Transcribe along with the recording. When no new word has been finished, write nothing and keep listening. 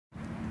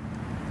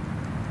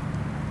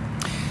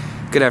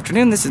Good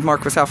afternoon, this is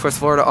Mark with Southwest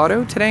Florida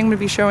Auto. Today I'm going to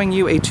be showing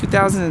you a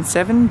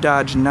 2007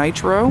 Dodge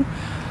Nitro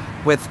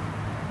with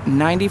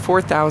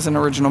 94,000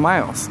 original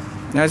miles.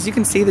 Now as you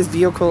can see, this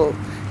vehicle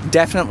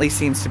definitely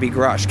seems to be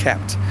garage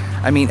kept.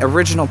 I mean,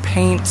 original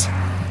paint,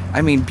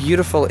 I mean,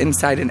 beautiful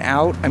inside and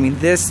out. I mean,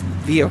 this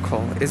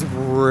vehicle is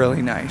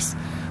really nice.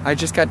 I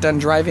just got done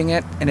driving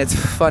it and it's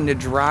fun to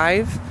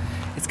drive.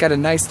 It's got a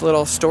nice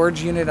little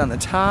storage unit on the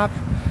top.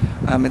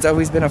 It's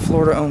always been a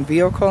Florida-owned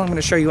vehicle. I'm going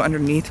to show you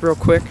underneath real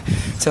quick,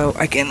 so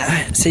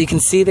you can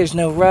see there's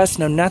no rust,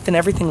 no nothing.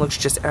 Everything looks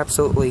just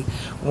absolutely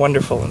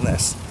wonderful in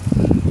this.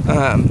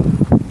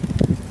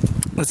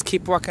 Let's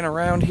keep walking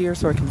around here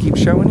so I can keep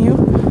showing you.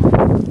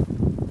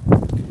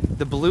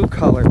 The blue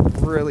color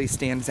really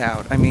stands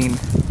out. I mean,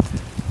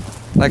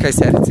 like I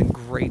said, it's in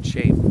great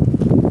shape.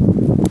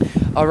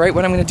 All right,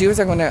 what I'm going to do is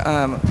I'm going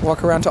to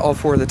walk around to all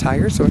four of the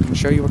tires so I can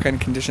show you what kind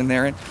of condition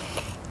they're in.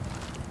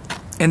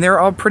 And they're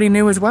all pretty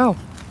new as well.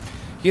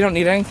 You don't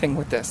need anything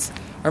with this.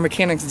 Our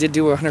mechanics did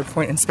do a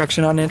 100-point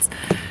inspection on it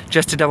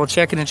just to double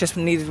check, and it just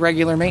needed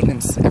regular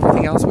maintenance.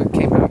 Everything else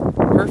came out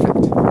perfect.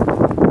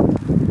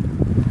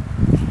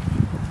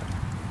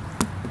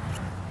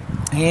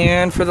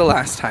 And for the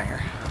last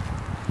tire,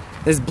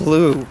 this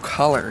blue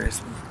color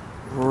is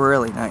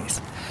really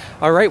nice.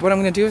 All right, what I'm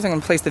going to do is I'm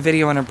going to place the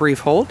video on a brief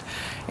hold,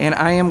 and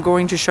I am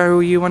going to show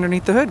you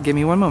underneath the hood. Give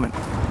me one moment.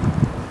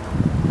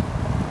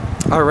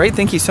 All right,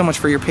 thank you so much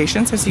for your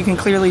patience. As you can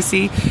clearly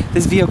see,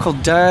 this vehicle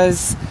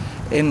does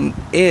and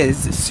is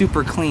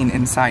super clean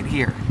inside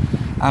here.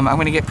 I'm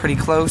going to get pretty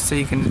close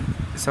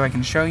so I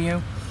can show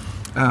you.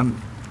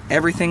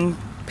 Everything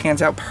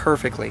pans out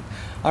perfectly.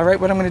 All right,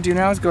 what I'm going to do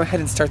now is go ahead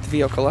and start the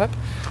vehicle up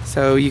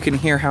so you can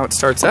hear how it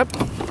starts up.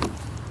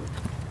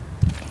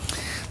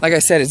 Like I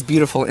said, it's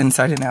beautiful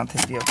inside and out,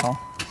 this vehicle.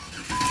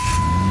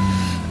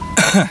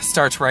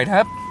 Starts right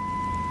up.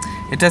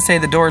 It does say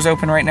the door's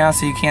open right now,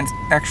 so you can't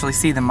actually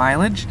see the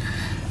mileage,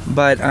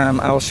 but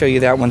I'll show you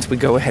that once we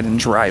go ahead and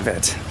drive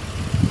it.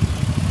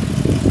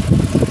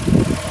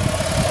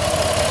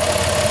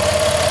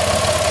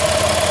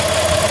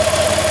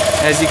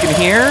 As you can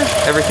hear,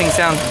 everything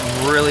sounds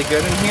really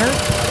good in here.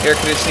 Air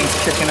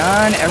conditioning's kicking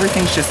on.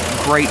 Everything's just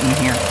great in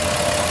here.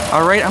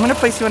 All right, I'm going to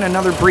place you in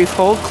another brief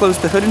hold, close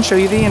the hood, and show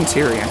you the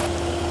interior.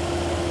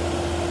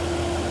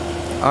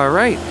 All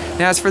right,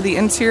 now as for the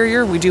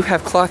interior, we do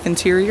have cloth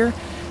interior.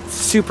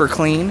 Super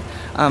clean.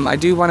 I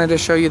do wanted to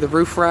show you the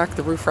roof rack.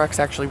 The roof rack's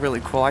actually really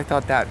cool. I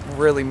thought that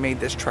really made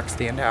this truck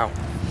stand out.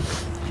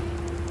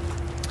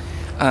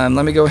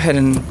 Let me go ahead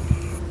and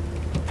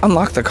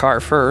unlock the car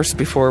first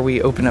before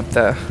we open up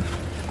the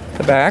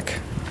back.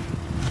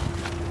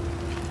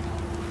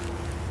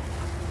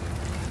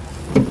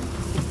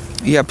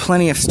 You have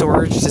plenty of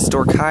storage to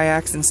store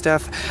kayaks and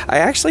stuff. I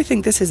actually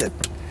think this is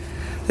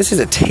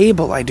a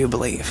table, I do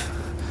believe,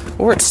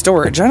 or it's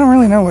storage. I don't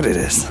really know what it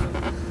is.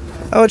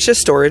 Oh, it's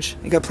just storage.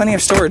 You got plenty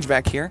of storage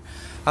back here.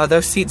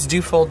 Those seats do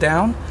fold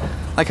down.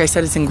 Like I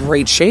said, it's in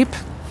great shape.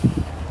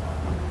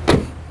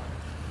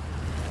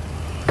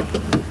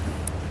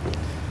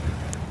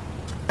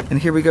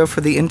 And here we go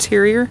for the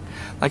interior.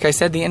 Like I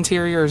said, the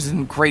interior is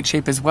in great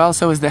shape as well.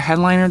 So is the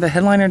headliner. The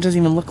headliner doesn't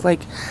even look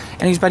like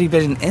anybody's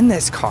been in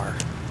this car.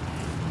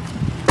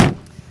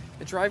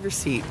 The driver's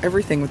seat,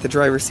 everything with the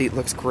driver's seat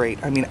looks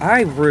great. I mean,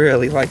 I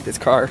really like this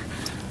car.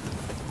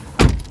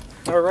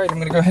 All right, I'm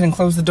going to go ahead and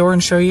close the door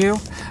and show you.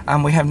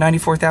 We have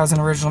 94,000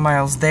 original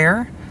miles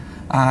there.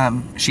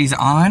 She's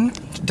on.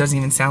 Doesn't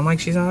even sound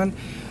like she's on.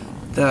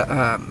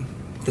 The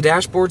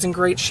dashboard's in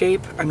great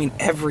shape. I mean,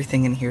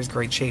 everything in here is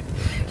great shape.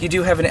 You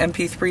do have an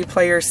MP3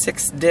 player,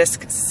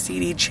 6-disc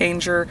CD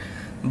changer,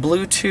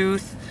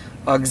 Bluetooth,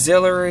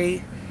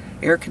 auxiliary,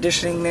 air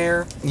conditioning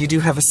there. You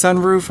do have a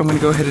sunroof. I'm going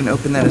to go ahead and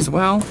open that as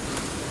well.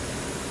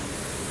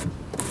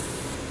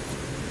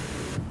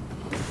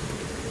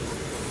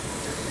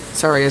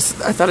 Sorry, I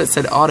thought it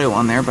said auto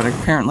on there, but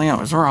apparently I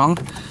was wrong.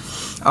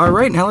 All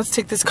right, now let's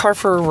take this car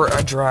for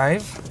a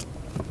drive.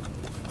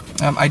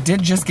 I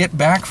did just get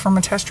back from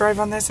a test drive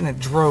on this, and it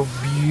drove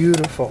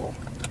beautiful.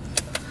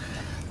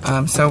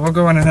 So we'll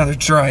go on another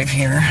drive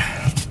here.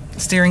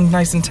 Steering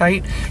nice and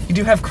tight. You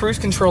do have cruise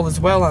control as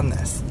well on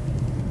this.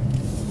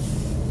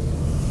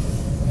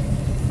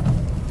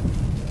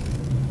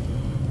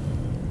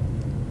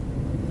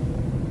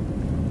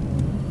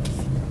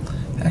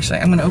 Actually,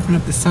 I'm going to open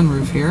up the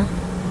sunroof here.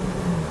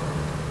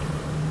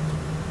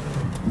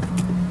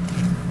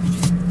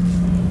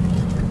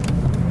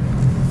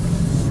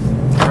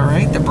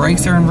 The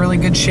brakes are in really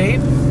good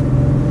shape.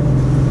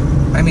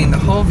 I mean, the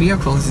whole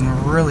vehicle is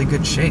in really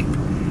good shape.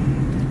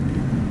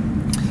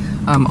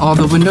 All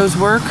the windows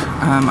work.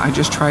 I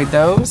just tried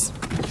those.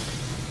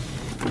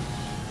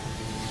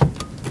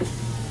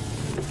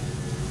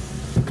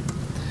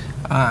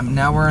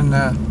 Now we're in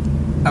the...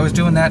 I was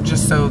doing that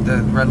just so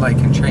the red light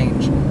can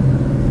change.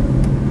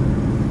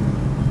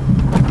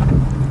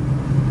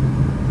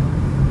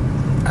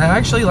 I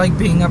actually like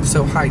being up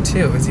so high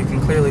too. As you can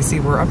clearly see,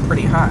 we're up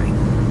pretty high.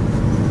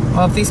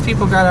 Well, if these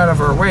people got out of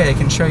her way, I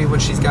can show you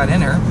what she's got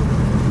in her.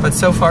 But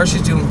so far,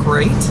 she's doing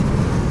great.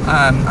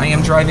 I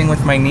am driving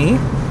with my knee.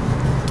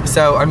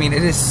 So, I mean,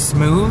 it is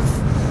smooth.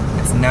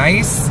 It's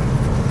nice.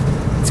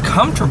 It's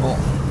comfortable.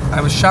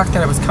 I was shocked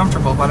that it was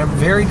comfortable, but I'm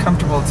very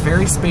comfortable. It's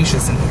very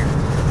spacious in here.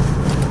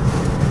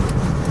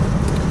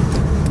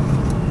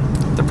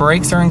 The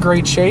brakes are in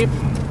great shape.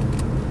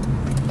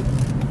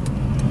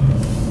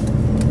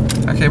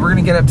 Okay, we're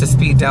gonna get up to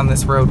speed down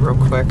this road real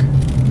quick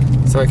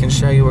so I can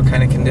show you what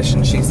kind of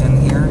condition she's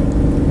in here.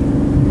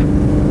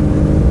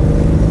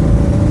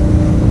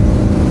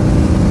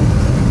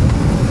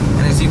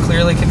 And as you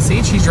clearly can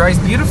see, she drives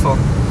beautiful.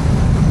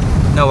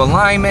 No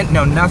alignment,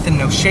 no nothing,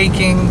 no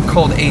shaking,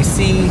 cold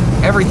AC,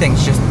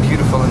 everything's just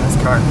beautiful in this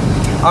car.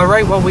 All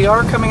right, well, we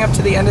are coming up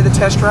to the end of the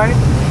test drive.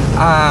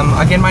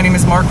 Again, my name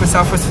is Mark with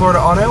Southwest Florida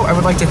Auto. I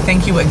would like to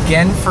thank you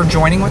again for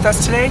joining with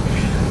us today.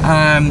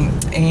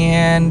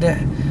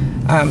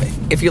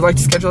 If you'd like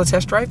to schedule a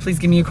test drive, please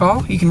give me a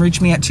call. You can reach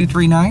me at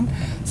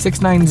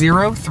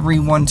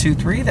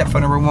 239-690-3123. That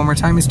phone number one more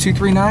time is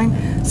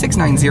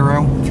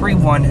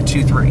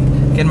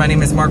 239-690-3123. Again, my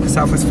name is Mark with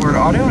Southwest Florida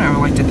Auto, and I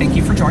would like to thank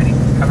you for joining.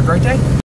 Have a great day.